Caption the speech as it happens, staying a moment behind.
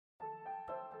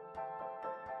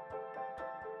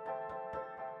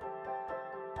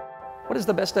What is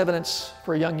the best evidence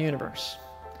for a young universe?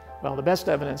 Well, the best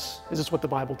evidence is it's what the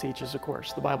Bible teaches, of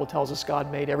course. The Bible tells us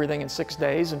God made everything in 6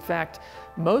 days. In fact,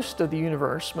 most of the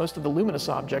universe, most of the luminous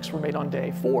objects were made on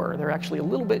day 4. They're actually a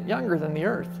little bit younger than the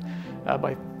Earth,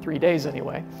 by 3 days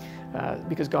anyway,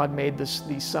 because God made the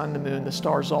sun, the moon, the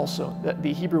stars also.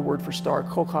 The Hebrew word for star,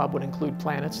 kokab, would include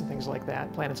planets and things like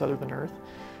that, planets other than Earth.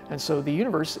 And so the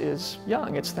universe is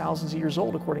young. It's thousands of years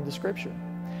old according to Scripture.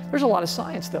 There's a lot of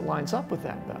science that lines up with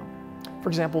that, though. For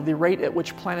example, the rate at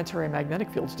which planetary magnetic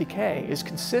fields decay is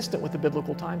consistent with the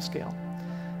biblical timescale.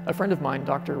 A friend of mine,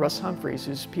 Dr. Russ Humphreys,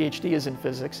 whose PhD is in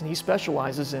physics, and he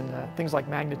specializes in things like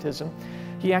magnetism,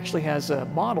 he actually has a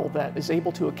model that is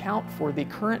able to account for the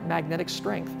current magnetic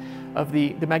strength of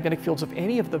the magnetic fields of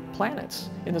any of the planets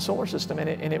in the solar system, and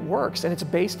it works, and it's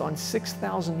based on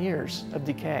 6,000 years of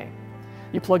decay.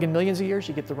 You plug in millions of years,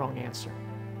 you get the wrong answer.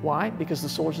 Why? Because the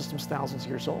solar system's thousands of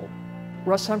years old.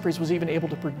 Russ Humphreys was even able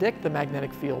to predict the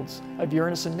magnetic fields of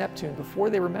Uranus and Neptune before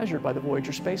they were measured by the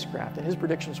Voyager spacecraft, and his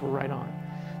predictions were right on.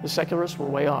 The secularists were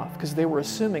way off because they were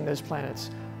assuming those planets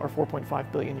are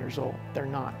 4.5 billion years old. They're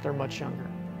not, they're much younger.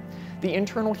 The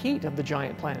internal heat of the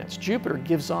giant planets, Jupiter,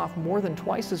 gives off more than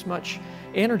twice as much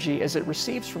energy as it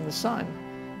receives from the sun,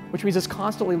 which means it's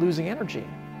constantly losing energy.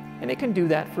 And it can do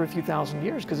that for a few thousand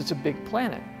years because it's a big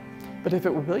planet. But if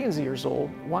it were billions of years old,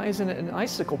 why isn't it an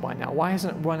icicle by now? Why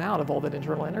hasn't it run out of all that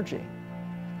internal energy?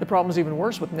 The problem is even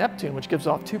worse with Neptune, which gives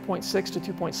off 2.6 to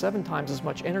 2.7 times as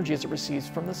much energy as it receives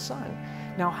from the sun.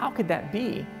 Now, how could that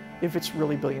be if it's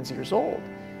really billions of years old?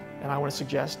 And I want to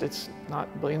suggest it's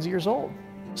not billions of years old.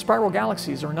 Spiral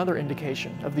galaxies are another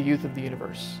indication of the youth of the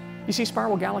universe. You see,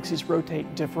 spiral galaxies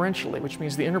rotate differentially, which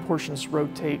means the inner portions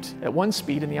rotate at one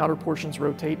speed and the outer portions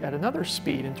rotate at another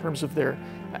speed in terms of their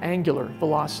angular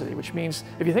velocity, which means,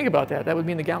 if you think about that, that would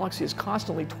mean the galaxy is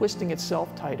constantly twisting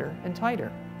itself tighter and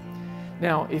tighter.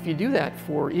 Now, if you do that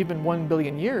for even 1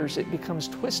 billion years, it becomes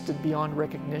twisted beyond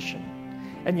recognition.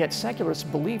 And yet secularists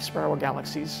believe spiral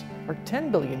galaxies are 10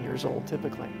 billion years old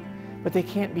typically, but they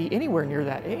can't be anywhere near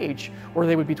that age or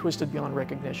they would be twisted beyond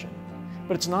recognition.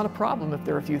 But it's not a problem if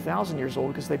they're a few thousand years old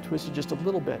because they've twisted just a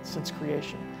little bit since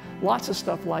creation. Lots of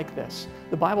stuff like this.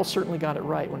 The Bible certainly got it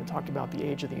right when it talked about the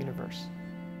age of the universe.